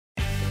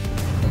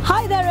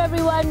Hi there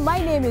everyone, my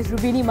name is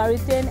Rubini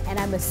Marutin and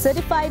I'm a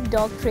certified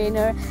dog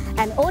trainer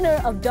and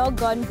owner of Dog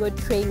Gone Good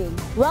Training.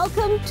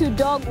 Welcome to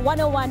Dog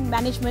 101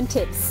 Management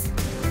Tips.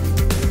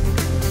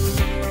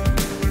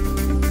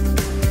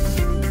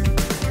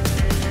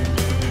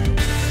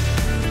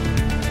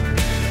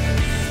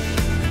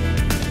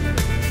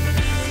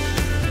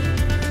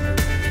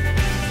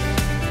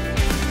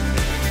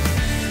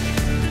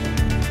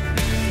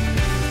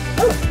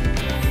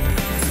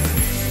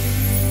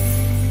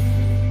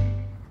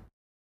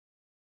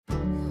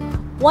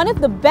 One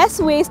of the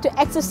best ways to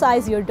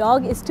exercise your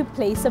dog is to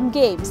play some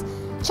games.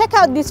 Check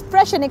out these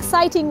fresh and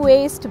exciting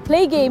ways to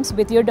play games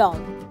with your dog.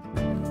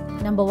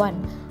 Number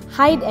 1.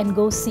 Hide and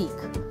go seek.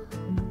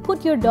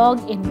 Put your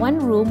dog in one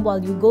room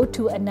while you go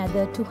to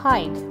another to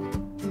hide.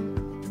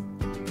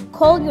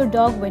 Call your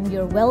dog when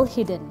you're well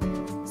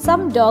hidden.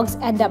 Some dogs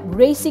end up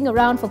racing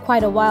around for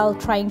quite a while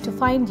trying to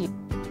find you.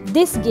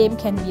 This game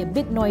can be a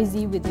bit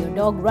noisy with your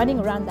dog running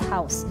around the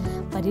house,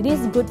 but it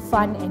is good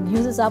fun and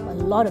uses up a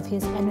lot of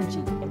his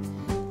energy.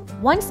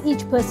 Once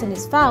each person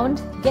is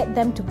found, get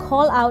them to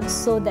call out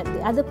so that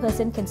the other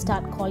person can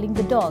start calling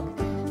the dog.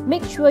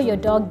 Make sure your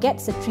dog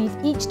gets a treat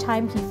each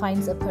time he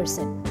finds a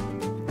person.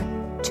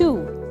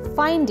 2.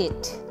 Find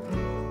it.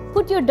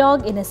 Put your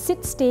dog in a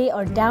sit-stay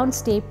or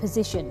down-stay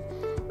position.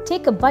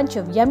 Take a bunch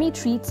of yummy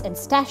treats and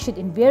stash it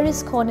in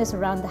various corners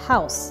around the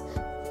house.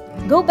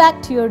 Go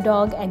back to your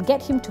dog and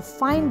get him to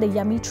find the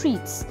yummy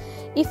treats.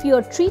 If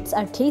your treats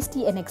are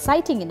tasty and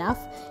exciting enough,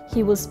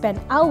 he will spend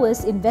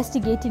hours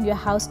investigating your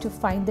house to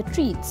find the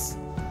treats.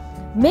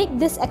 Make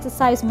this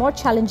exercise more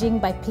challenging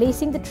by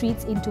placing the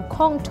treats into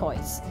Kong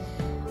toys.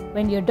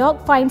 When your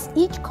dog finds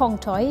each Kong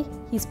toy,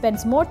 he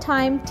spends more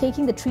time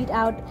taking the treat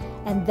out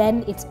and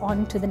then it's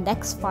on to the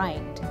next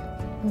find.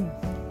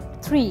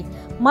 3.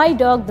 My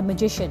Dog the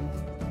Magician.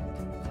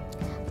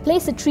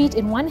 Place a treat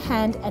in one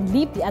hand and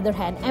leave the other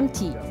hand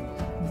empty.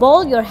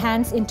 Ball your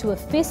hands into a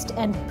fist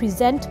and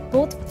present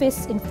both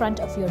fists in front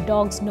of your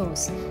dog's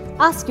nose.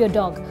 Ask your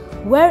dog,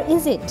 "Where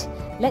is it?"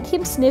 Let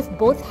him sniff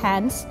both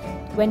hands.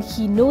 When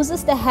he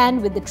noses the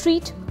hand with the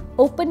treat,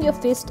 open your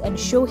fist and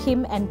show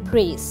him and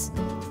praise.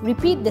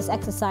 Repeat this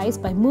exercise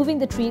by moving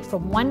the treat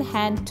from one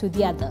hand to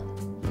the other.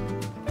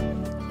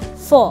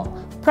 4.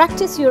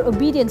 Practice your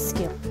obedience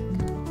skill.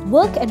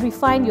 Work and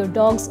refine your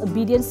dog's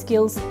obedience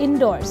skills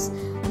indoors.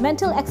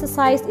 Mental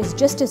exercise is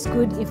just as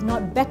good, if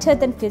not better,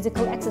 than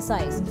physical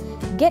exercise.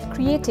 Get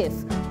creative.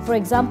 For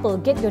example,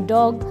 get your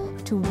dog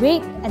to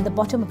wait at the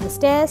bottom of the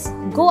stairs,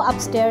 go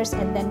upstairs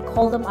and then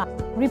call them up.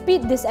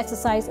 Repeat this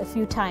exercise a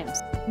few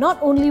times. Not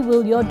only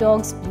will your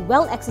dogs be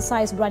well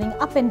exercised running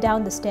up and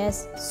down the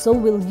stairs, so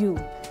will you.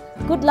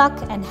 Good luck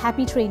and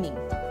happy training.